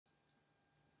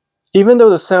Even though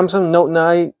the Samsung Note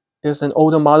 9 is an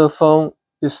older model phone,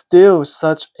 it's still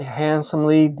such a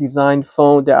handsomely designed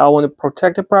phone that I want to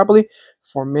protect it properly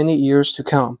for many years to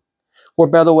come.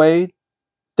 What better way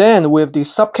than with the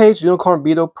SUPCASE Unicorn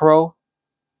Beetle Pro.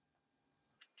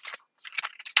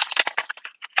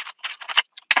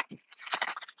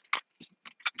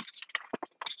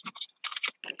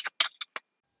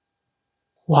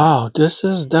 Wow, this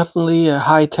is definitely a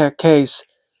high-tech case.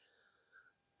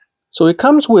 So it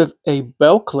comes with a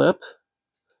belt clip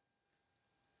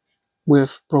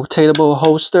with rotatable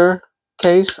holster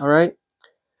case, all right?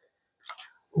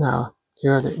 Now,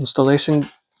 here are the installation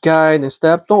guide and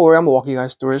step. Don't worry, I'm gonna walk you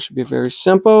guys through it. It should be very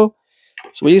simple.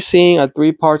 So what you're seeing are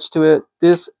 3 parts to it.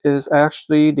 This is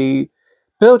actually the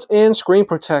built-in screen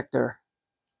protector.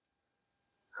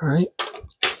 All right.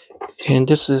 And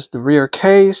this is the rear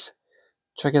case.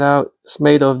 Check it out. It's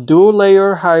made of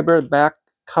dual-layer hybrid back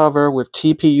cover with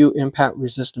TPU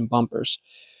impact-resistant bumpers.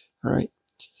 All right.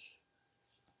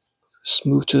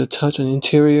 Smooth to the touch on the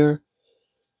interior.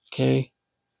 Okay.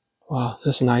 Wow,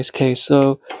 that's a nice case.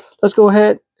 So let's go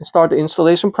ahead and start the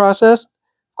installation process.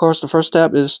 Of course, the first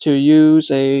step is to use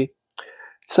a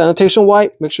sanitation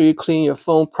wipe. Make sure you clean your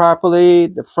phone properly,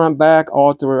 the front, back,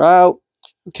 all throughout.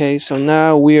 Okay, so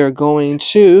now we are going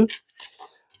to,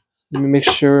 let me make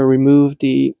sure, remove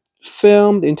the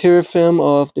film, the interior film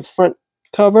of the front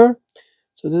cover.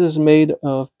 So this is made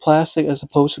of plastic as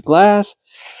opposed to glass,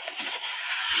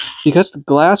 because the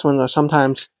glass ones are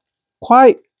sometimes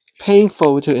quite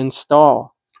painful to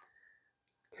install.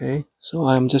 Okay, so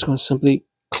I'm just going to simply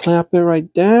clamp it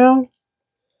right down.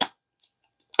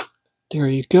 There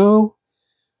you go.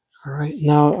 All right,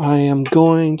 now I am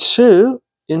going to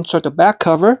insert the back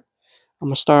cover. I'm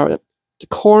going to start at the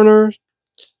corner,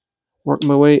 work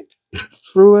my way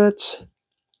through it,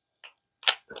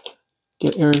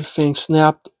 get everything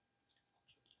snapped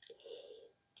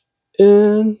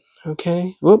in.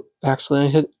 Okay, whoop,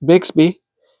 accidentally hit Bixby.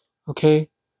 Okay,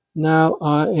 now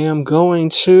I am going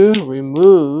to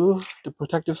remove the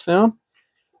protective film,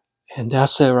 and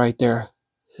that's it right there.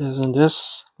 Isn't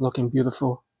this looking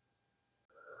beautiful?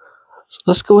 So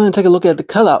let's go ahead and take a look at the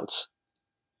cutouts.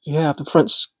 You have the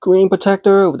front screen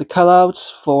protector with the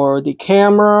cutouts for the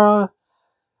camera.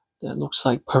 That looks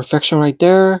like perfection right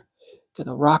there. Got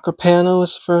the rocker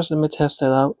panels first. Let me test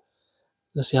that out.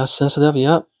 Let's see how sensitive.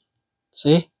 Yep.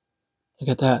 See? Look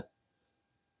at that.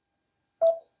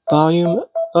 Volume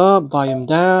up, volume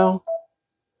down.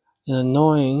 And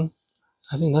annoying.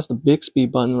 I think that's the Bixby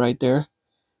button right there.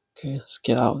 Okay, let's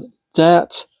get out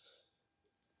that.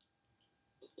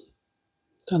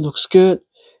 That looks good.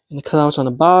 And the cutouts on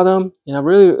the bottom. And I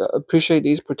really appreciate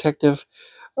these protective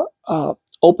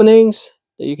openings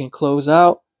that you can close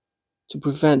out to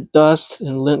prevent dust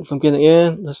and lint from getting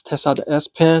in. Let's test out the S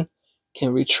Pen.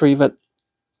 Can retrieve it.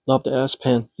 Love the S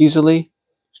Pen easily.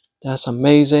 That's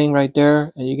amazing right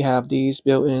there. And you can have these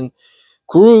built-in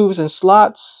grooves and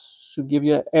slots to give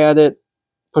you added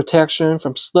protection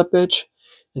from slippage.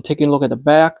 And taking a look at the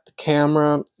back, the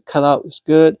camera cutout is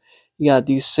good. You got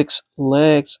these 6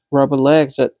 legs, rubber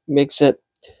legs, that makes it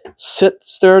sit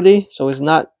sturdy, so it's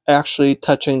not actually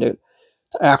touching the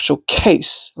actual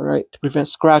case, all right, to prevent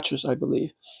scratches, I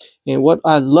believe. And what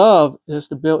I love is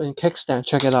the built-in kickstand.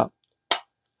 Check it out.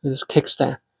 This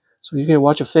kickstand. So you can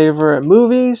watch your favorite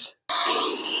movies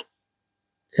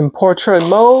in portrait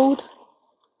mode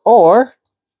or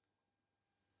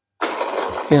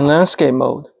in landscape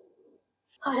mode.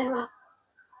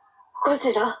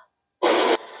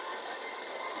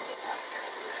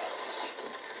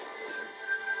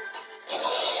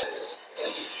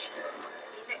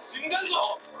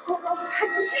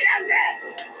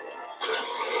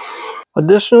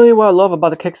 Additionally, what I love about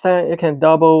the kickstand, it can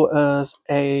double as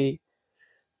a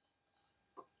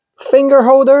finger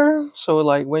holder. So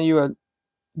like when you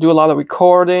do a lot of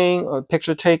recording or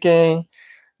picture taking,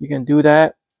 you can do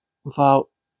that without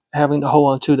having to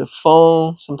hold onto the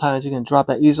phone. Sometimes you can drop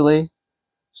that easily.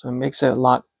 So it makes it a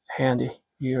lot handy.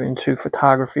 You're into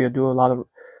photography or do a lot of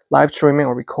live streaming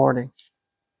or recording.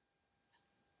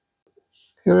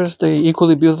 Here's the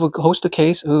equally beautiful holster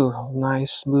case. Ooh,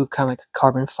 nice, smooth, kind of like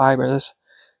carbon fiber. This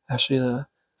actually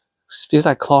feels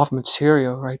like cloth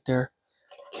material right there.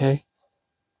 Okay.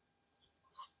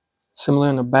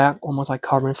 Similar in the back, almost like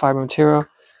carbon fiber material.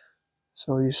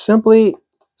 So you simply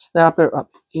snap it up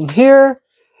in here.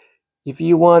 If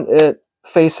you want it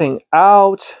facing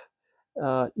out,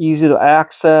 easy to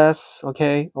access,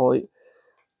 okay, or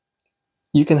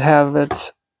you can have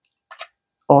it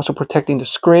also protecting the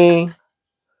screen.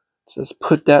 Just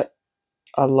put that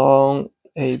along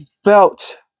a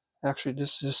belt. Actually,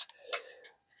 this is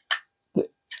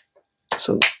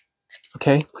so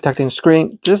Okay, protecting the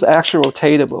screen. This is actually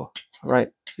rotatable,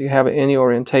 right? You have it any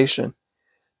orientation.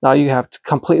 Now you have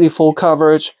completely full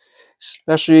coverage.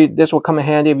 Especially this will come in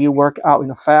handy if you work out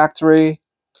in a factory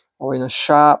or in a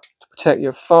shop to protect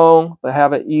your phone, but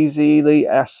have it easily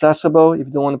accessible if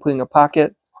you don't want to put it in your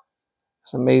pocket.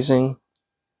 It's amazing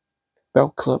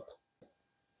belt clip.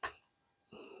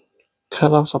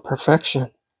 Cutouts of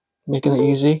perfection, making it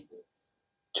easy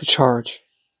to charge.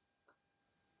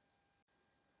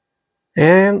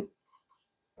 And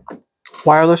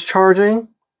wireless charging,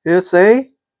 it's a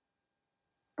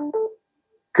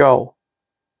go.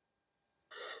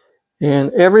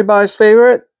 And everybody's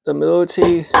favorite, the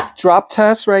military drop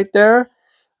test right there.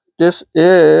 This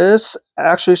is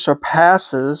actually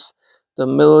surpasses the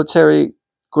military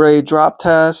grade drop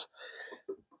test.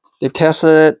 They've tested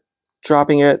it,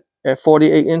 dropping it at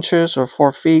 48 inches or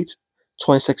 4 feet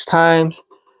 26 times.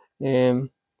 And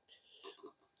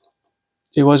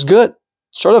it was good,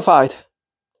 certified.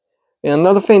 And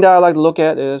another thing that I like to look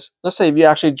at is, let's say if you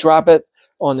actually drop it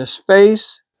on his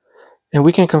face, and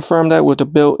we can confirm that with the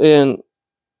built-in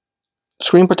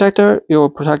screen protector, it will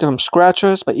protect it from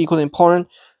scratches, but equally important,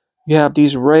 you have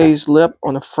these raised lip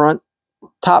on the front,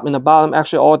 top, and the bottom,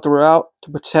 actually all throughout,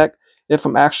 to protect it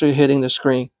from actually hitting the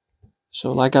screen.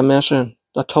 So like I mentioned,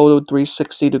 a total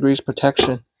 360 degrees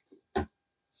protection.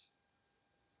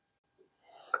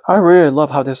 I really love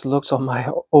how this looks on my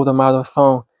older model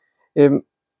phone. It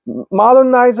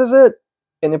modernizes it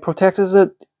and it protects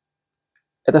it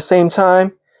at the same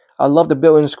time. I love the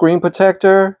built-in screen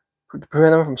protector to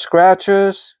prevent them from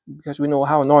scratches, because we know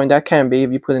how annoying that can be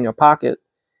if you put it in your pocket.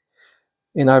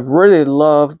 And I really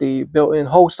love the built-in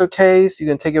holster case. You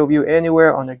can take it with you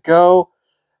anywhere on the go,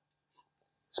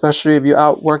 especially if you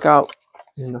work out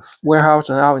in the warehouse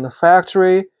or out in the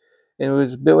factory. And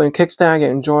with built-in kickstand, you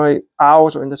can enjoy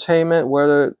hours of entertainment,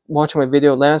 whether watching a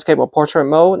video, landscape, or portrait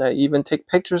mode. I even take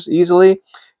pictures easily.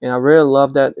 And I really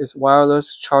love that its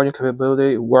wireless charging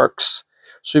capability works.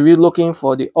 So if you're looking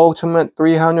for the ultimate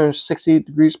 360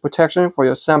 degrees protection for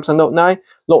your Samsung Note 9,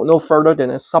 look no further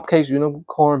than a SUPCASE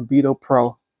Unicorn Beetle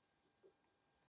Pro.